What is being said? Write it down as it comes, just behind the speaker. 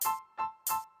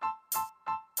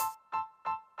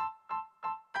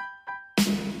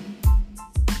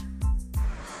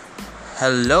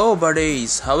Hello,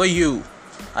 buddies. How are you?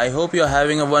 I hope you're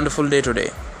having a wonderful day today.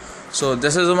 So,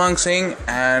 this is Umang Singh,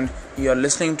 and you're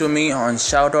listening to me on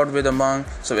Shout Out with Umang.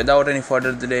 So, without any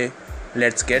further delay,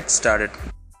 let's get started.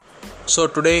 So,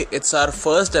 today it's our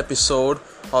first episode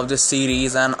of this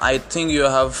series, and I think you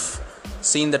have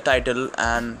seen the title.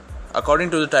 And according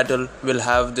to the title, we'll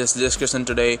have this discussion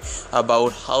today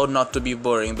about how not to be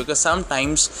boring, because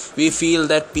sometimes we feel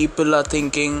that people are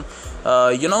thinking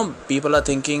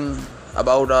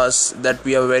about us that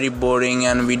we are very boring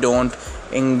and we don't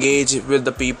engage with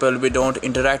the people, we don't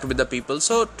interact with the people.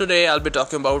 So today I'll be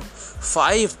talking about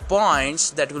 5 points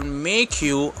that will make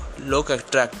you look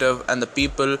attractive and the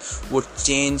people would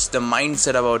change the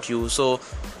mindset about you. So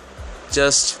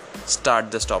just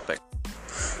start this topic.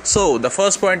 So the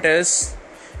first point is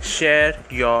share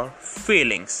your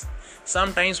feelings.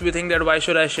 Sometimes we think that why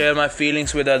should I share my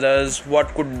feelings with others?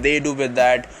 What could they do with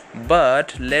that?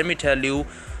 But let me tell you,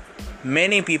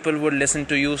 many people would listen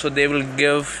to you, so they will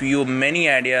give you many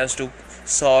ideas to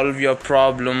solve your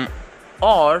problem,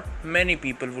 or many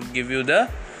people would give you the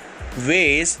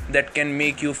ways that can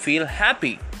make you feel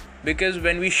happy. Because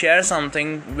when we share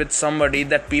something with somebody,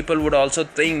 that people would also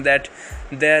think that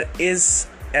there is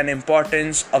an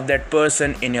importance of that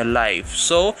person in your life.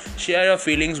 So share your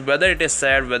feelings, whether it is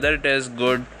sad, whether it is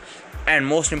good, and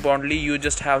most importantly, you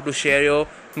just have to share your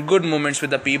good moments with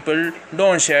the people.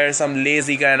 Don't share some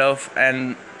lazy kind of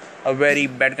and a very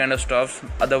bad kind of stuff,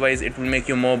 otherwise it will make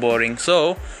you more boring.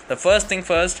 So the first thing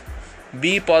first,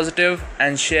 be positive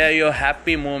and share your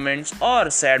happy moments or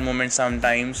sad moments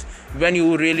sometimes when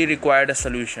you really require a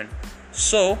solution.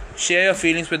 So share your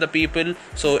feelings with the people,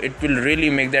 so it will really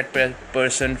make that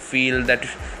person feel that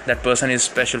that person is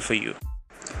special for you.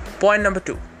 Point number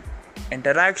 2,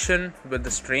 interaction with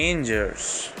the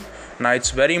strangers. Now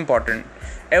it's very important.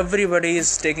 Everybody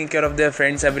is taking care of their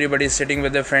friends, everybody is sitting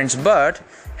with their friends, but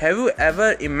have you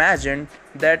ever imagined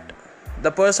that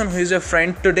the person who is your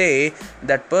friend today,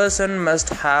 that person must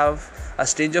have a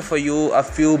stranger for you a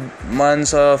few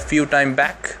months or a few time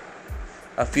back?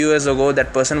 A few years ago,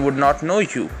 that person would not know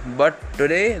you, but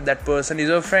today that person is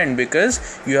your friend because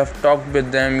you have talked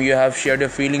with them, you have shared your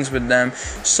feelings with them.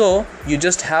 So you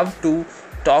just have to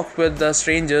talk with the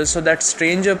strangers, so that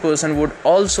stranger person would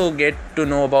also get to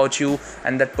know about you,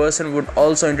 and that person would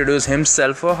also introduce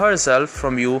himself or herself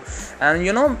from you, and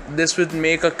this would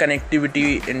make a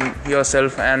connectivity in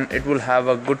yourself and it will have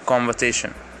a good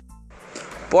conversation.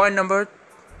 Point number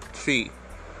 3.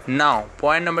 Now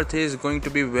point number 3 is going to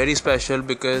be very special,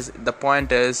 because the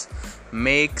point is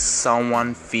make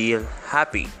someone feel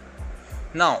happy.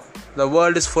 Now the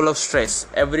world is full of stress.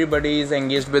 Everybody is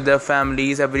engaged with their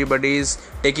families, everybody is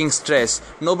taking stress,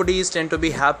 nobody is tend to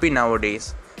be happy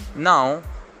nowadays. Now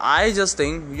I just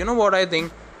think, what I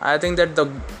think that the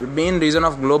main reason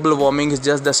of global warming is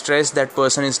just the stress that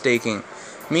person is taking.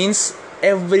 Means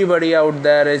everybody out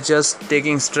there is just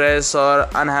taking stress or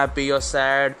unhappy or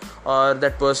sad, or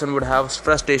that person would have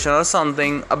frustration or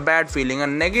something, a bad feeling,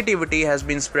 and negativity has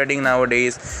been spreading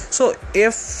nowadays. So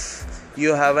if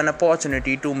you have an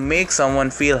opportunity to make someone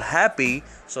feel happy,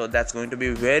 so that's going to be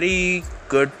a very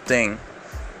good thing.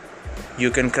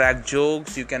 You can crack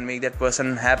jokes, you can make that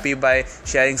person happy by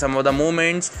sharing some of the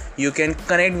moments, you can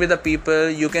connect with the people,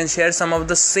 you can share some of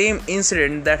the same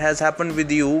incident that has happened with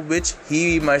you which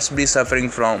he must be suffering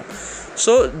from.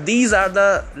 So these are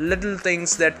the little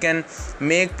things that can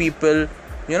make people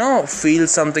feel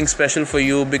something special for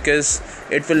you, because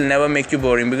it will never make you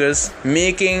boring, because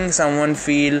making someone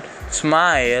feel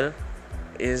smile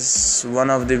is one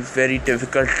of the very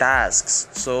difficult tasks.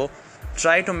 So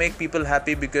try to make people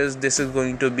happy, because this is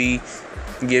going to be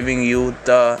giving you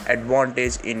the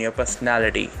advantage in your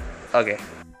personality. Okay.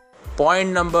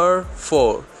 Point number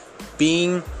 4,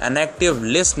 being an active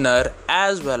listener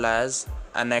as well as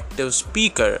an active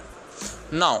speaker.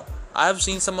 Now I have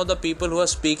seen some of the people who are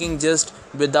speaking just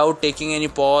without taking any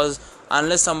pause.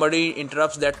 Unless somebody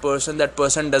interrupts that person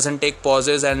doesn't take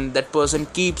pauses, and that person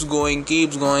keeps going,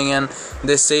 and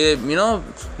they say,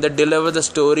 they deliver the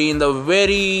story in the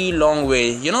very long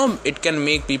way. It can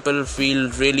make people feel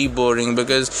really boring,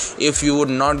 because if you would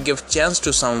not give chance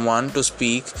to someone to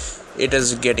speak, it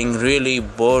is getting really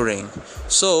boring.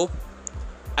 So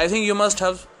I think you must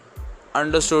have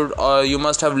understood, or you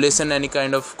must have listened any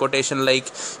kind of quotation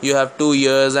like you have 2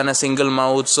 ears and a single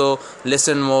mouth, so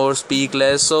listen more, speak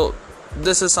less. So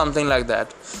this is something like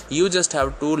that. You just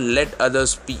have to let others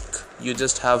speak. You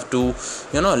just have to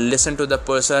listen to the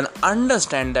person,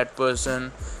 understand that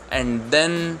person, and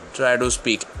then try to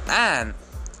speak. And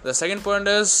the second point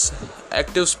is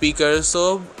active speaker.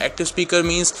 So active speaker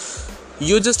means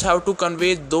You just have to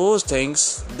convey those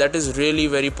things that is really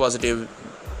very positive.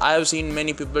 I have seen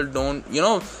many people don't,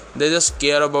 they just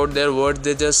care about their words,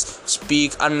 they just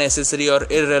speak unnecessary or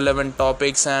irrelevant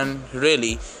topics, and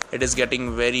really it is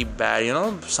getting very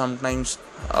bad. Sometimes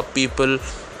people,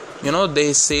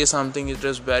 they say something, it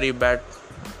is very bad.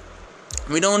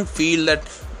 We don't feel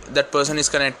that person is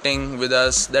connecting with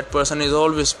us, that person is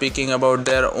always speaking about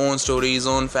their own stories,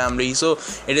 own family, so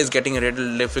it is getting a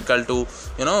little difficult to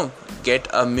get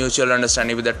a mutual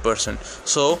understanding with that person.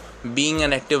 So being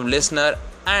an active listener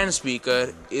and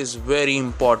speaker is very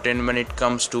important when it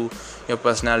comes to your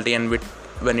personality, and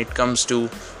when it comes to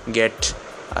get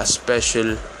a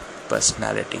special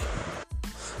personality.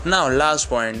 Now last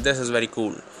point, this is very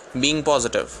cool, being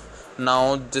positive.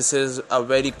 Now this is a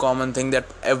very common thing that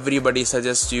everybody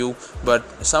suggests you, but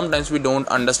sometimes we don't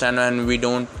understand and we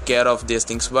don't care of these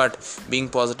things. But being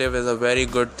positive is a very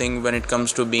good thing when it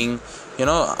comes to being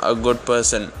a good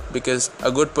person, because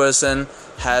a good person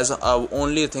has a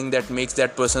only thing that makes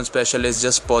that person special is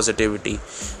just positivity.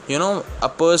 A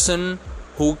person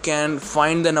who can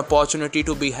find an opportunity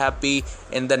to be happy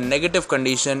in the negative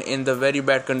condition, in the very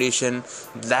bad condition,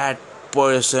 that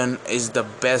person is the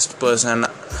best person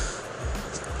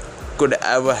could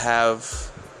ever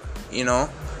have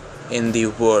in the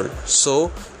world.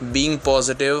 So being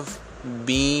positive,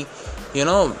 be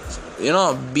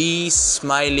be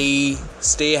smiley,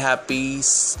 stay happy,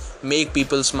 make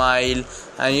people smile,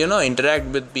 and interact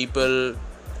with people,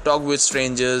 talk with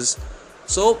strangers.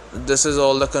 So this is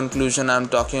all the conclusion I'm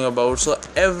talking about. So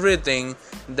everything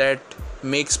that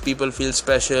makes people feel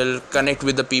special, connect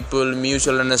with the people,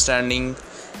 mutual understanding,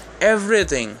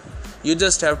 everything, you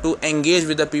just have to engage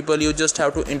with the people, you just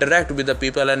have to interact with the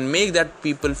people and make that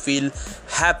people feel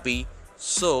happy.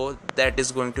 So that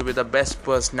is going to be the best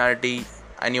personality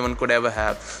anyone could ever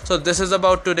have. So this is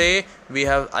about today.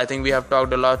 I think we have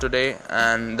talked a lot today,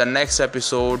 and the next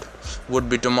episode would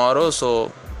be tomorrow. So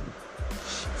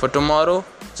for tomorrow,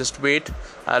 just wait,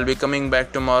 I'll be coming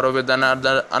back tomorrow with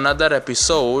another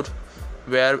episode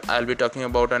where I'll be talking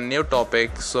about a new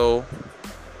topic. So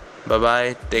bye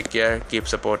bye, take care, keep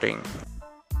supporting.